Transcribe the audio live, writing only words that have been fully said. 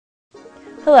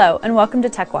Hello, and welcome to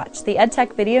TechWatch, the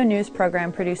EdTech video news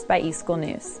program produced by eSchool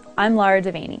News. I'm Laura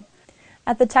Devaney.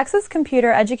 At the Texas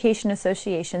Computer Education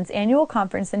Association's annual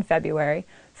conference in February,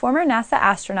 former NASA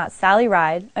astronaut Sally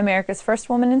Ride, America's first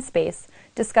woman in space,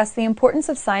 discussed the importance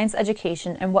of science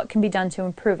education and what can be done to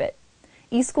improve it.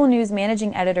 eSchool News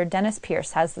managing editor Dennis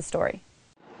Pierce has the story.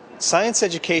 Science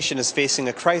education is facing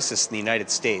a crisis in the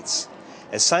United States.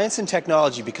 As science and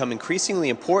technology become increasingly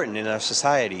important in our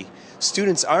society,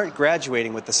 students aren't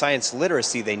graduating with the science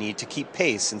literacy they need to keep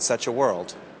pace in such a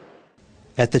world.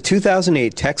 At the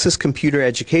 2008 Texas Computer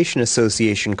Education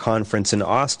Association conference in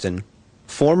Austin,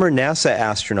 former NASA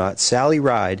astronaut Sally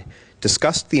Ride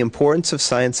discussed the importance of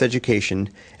science education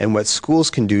and what schools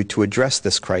can do to address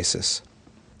this crisis.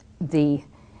 The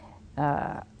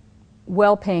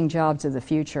well-paying jobs of the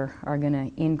future are going to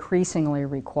increasingly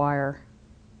require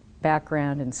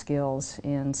background and skills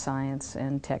in science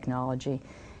and technology,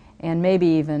 and maybe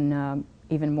even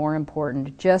more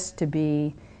important, just to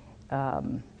be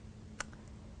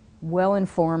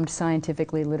well-informed,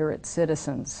 scientifically literate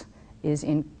citizens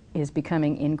is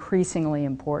becoming increasingly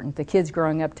important. The kids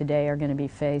growing up today are going to be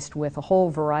faced with a whole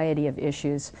variety of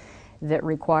issues that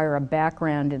require a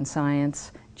background in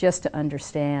science just to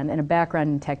understand, and a background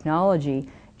in technology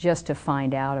just to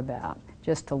find out about,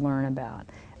 just to learn about.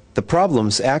 The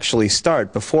problems actually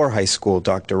start before high school,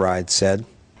 Dr. Ride said.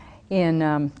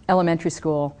 In elementary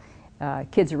school,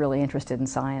 kids are really interested in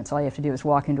science. All you have to do is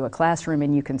walk into a classroom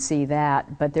and you can see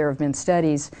that. But there have been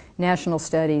studies, national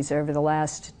studies over the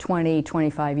last 20,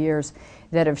 25 years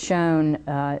that have shown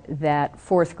that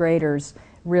fourth graders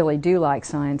really do like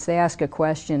science. They ask a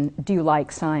question, do you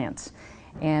like science?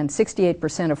 And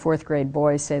 68% of fourth grade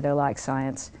boys say they like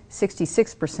science.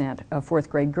 66% of fourth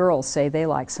grade girls say they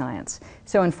like science.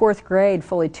 So in fourth grade,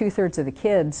 fully 2/3 of the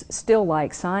kids still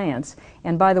like science.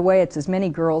 And by the way, it's as many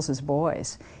girls as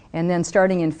boys. And then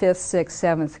starting in 5th, 6th,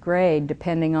 7th grade,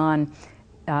 depending on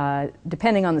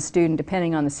the student,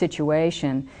 depending on the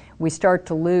situation, we start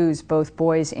to lose both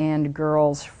boys and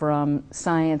girls from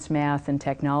science, math, and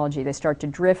technology. They start to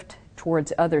drift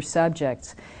towards other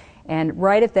subjects. And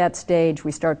right at that stage,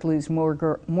 we start to lose more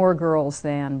girls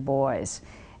than boys.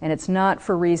 And it's not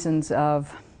for reasons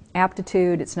of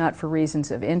aptitude, it's not for reasons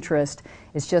of interest,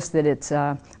 it's just that it's,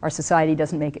 our society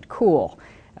doesn't make it cool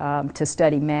to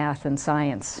study math and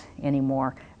science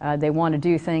anymore. They want to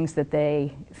do things that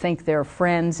they think their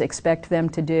friends expect them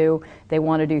to do. They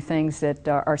want to do things that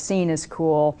are seen as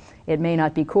cool. It may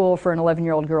not be cool for an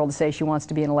 11-year-old girl to say she wants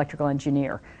to be an electrical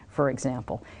engineer, for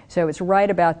example. So it's right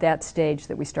about that stage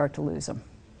that we start to lose them.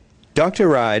 Dr.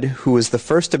 Ride, who was the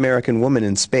first American woman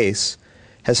in space,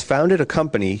 has founded a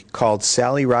company called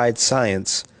Sally Ride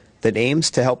Science that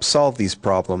aims to help solve these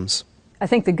problems. I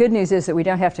think the good news is that we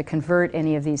don't have to convert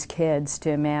any of these kids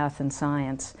to math and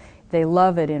science. They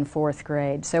love it in fourth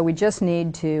grade. So we just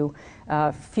need to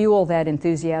fuel that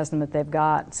enthusiasm that they've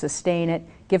got, sustain it,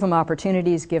 give them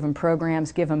opportunities, give them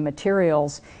programs, give them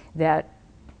materials that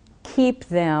keep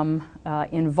them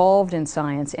involved in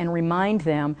science and remind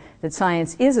them that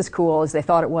science is as cool as they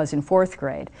thought it was in fourth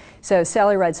grade. So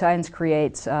Sally Ride Science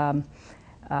creates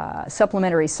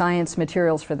supplementary science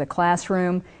materials for the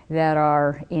classroom that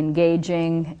are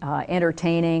engaging,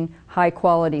 entertaining,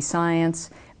 high-quality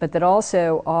science, but that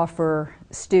also offer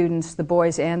students, the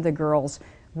boys and the girls,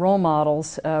 role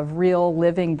models of real,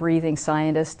 living, breathing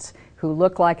scientists who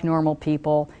look like normal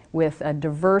people with a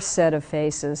diverse set of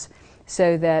faces,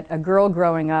 so that a girl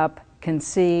growing up can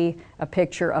see a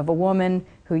picture of a woman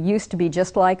who used to be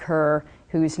just like her,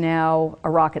 who's now a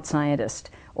rocket scientist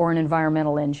or an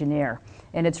environmental engineer.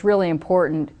 And it's really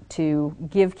important to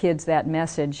give kids that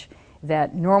message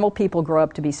that normal people grow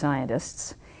up to be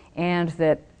scientists, and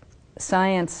that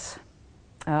science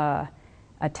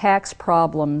attacks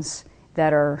problems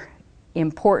that are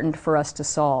important for us to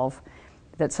solve,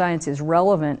 that science is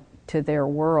relevant to their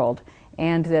world,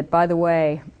 and that, by the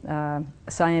way,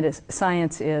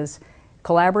 science is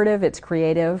collaborative, it's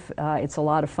creative, it's a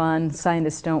lot of fun.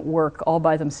 Scientists don't work all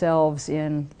by themselves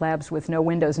in labs with no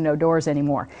windows and no doors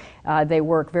anymore. They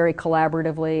work very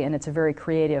collaboratively, and it's a very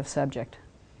creative subject.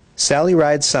 Sally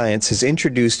Ride Science has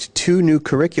introduced 2 new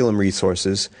curriculum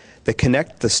resources that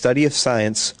connect the study of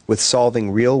science with solving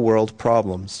real-world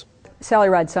problems. Sally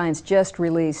Ride Science just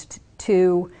released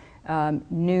 2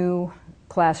 new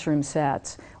classroom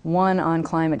sets, one on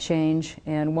climate change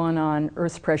and one on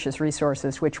Earth's precious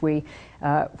resources, which we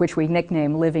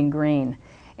nickname Living Green.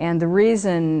 And the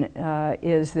reason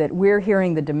is that we're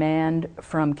hearing the demand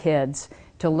from kids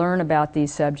to learn about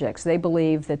these subjects. They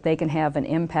believe that they can have an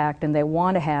impact, and they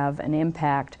want to have an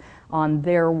impact on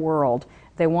their world.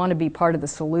 They want to be part of the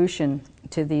solution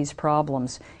to these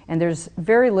problems. And there's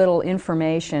very little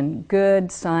information,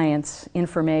 good science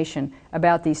information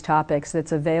about these topics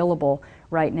that's available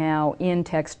right now in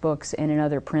textbooks and in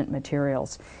other print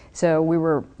materials. So we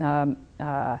were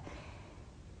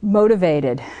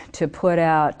motivated to put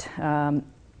out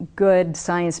good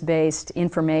science-based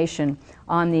information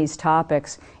on these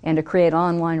topics and to create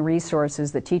online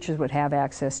resources that teachers would have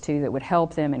access to that would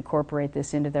help them incorporate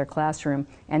this into their classroom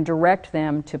and direct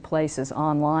them to places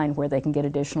online where they can get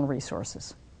additional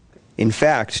resources. In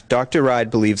fact, Dr. Ride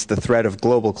believes the threat of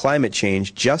global climate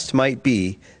change just might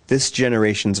be this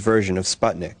generation's version of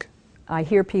Sputnik. I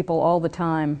hear people all the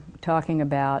time talking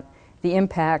about the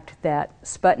impact that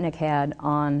Sputnik had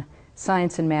on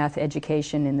science and math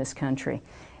education in this country.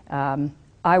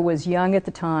 I was young at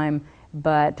the time,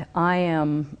 but I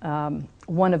am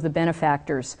one of the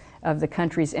benefactors of the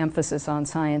country's emphasis on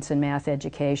science and math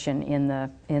education in the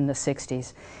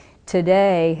 60s.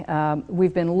 Today,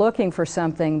 we've been looking for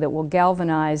something that will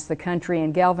galvanize the country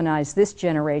and galvanize this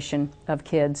generation of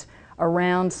kids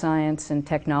around science and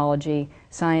technology,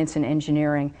 science and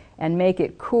engineering, and make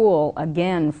it cool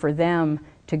again for them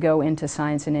to go into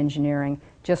science and engineering,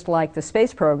 just like the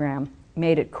space program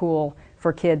made it cool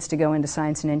for kids to go into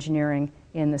science and engineering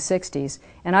in the 60s.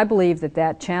 And I believe that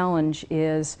that challenge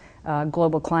is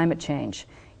global climate change.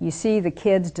 You see the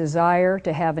kids' desire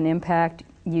to have an impact,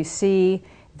 you see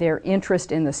their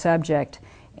interest in the subject,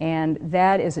 and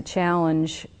that is a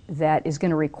challenge that is going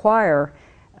to require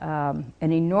an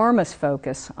enormous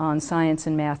focus on science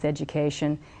and math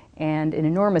education and an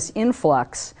enormous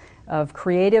influx of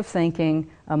creative thinking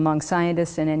among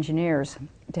scientists and engineers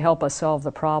to help us solve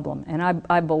the problem. And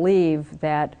I believe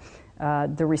that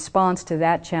the response to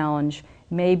that challenge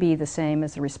may be the same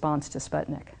as the response to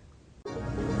Sputnik.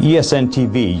 eSN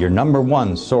TV, your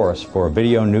 #1 source for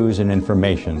video news and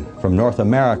information from North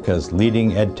America's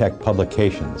leading EdTech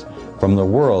publications, from the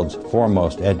world's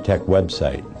foremost EdTech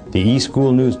website, the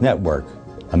eSchool News Network,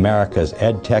 America's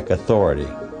EdTech authority.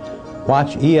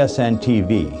 Watch eSN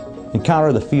TV.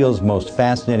 Encounter the field's most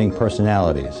fascinating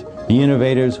personalities, the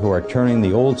innovators who are turning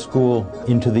the old school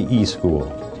into the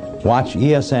e-school. Watch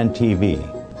eSN TV.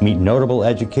 Meet notable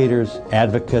educators,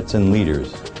 advocates, and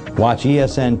leaders. Watch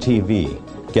eSN TV.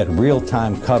 Get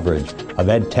real-time coverage of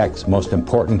EdTech's most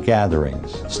important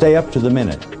gatherings. Stay up to the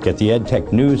minute. Get the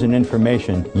EdTech news and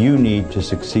information you need to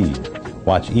succeed.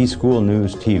 Watch eSchool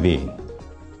News TV.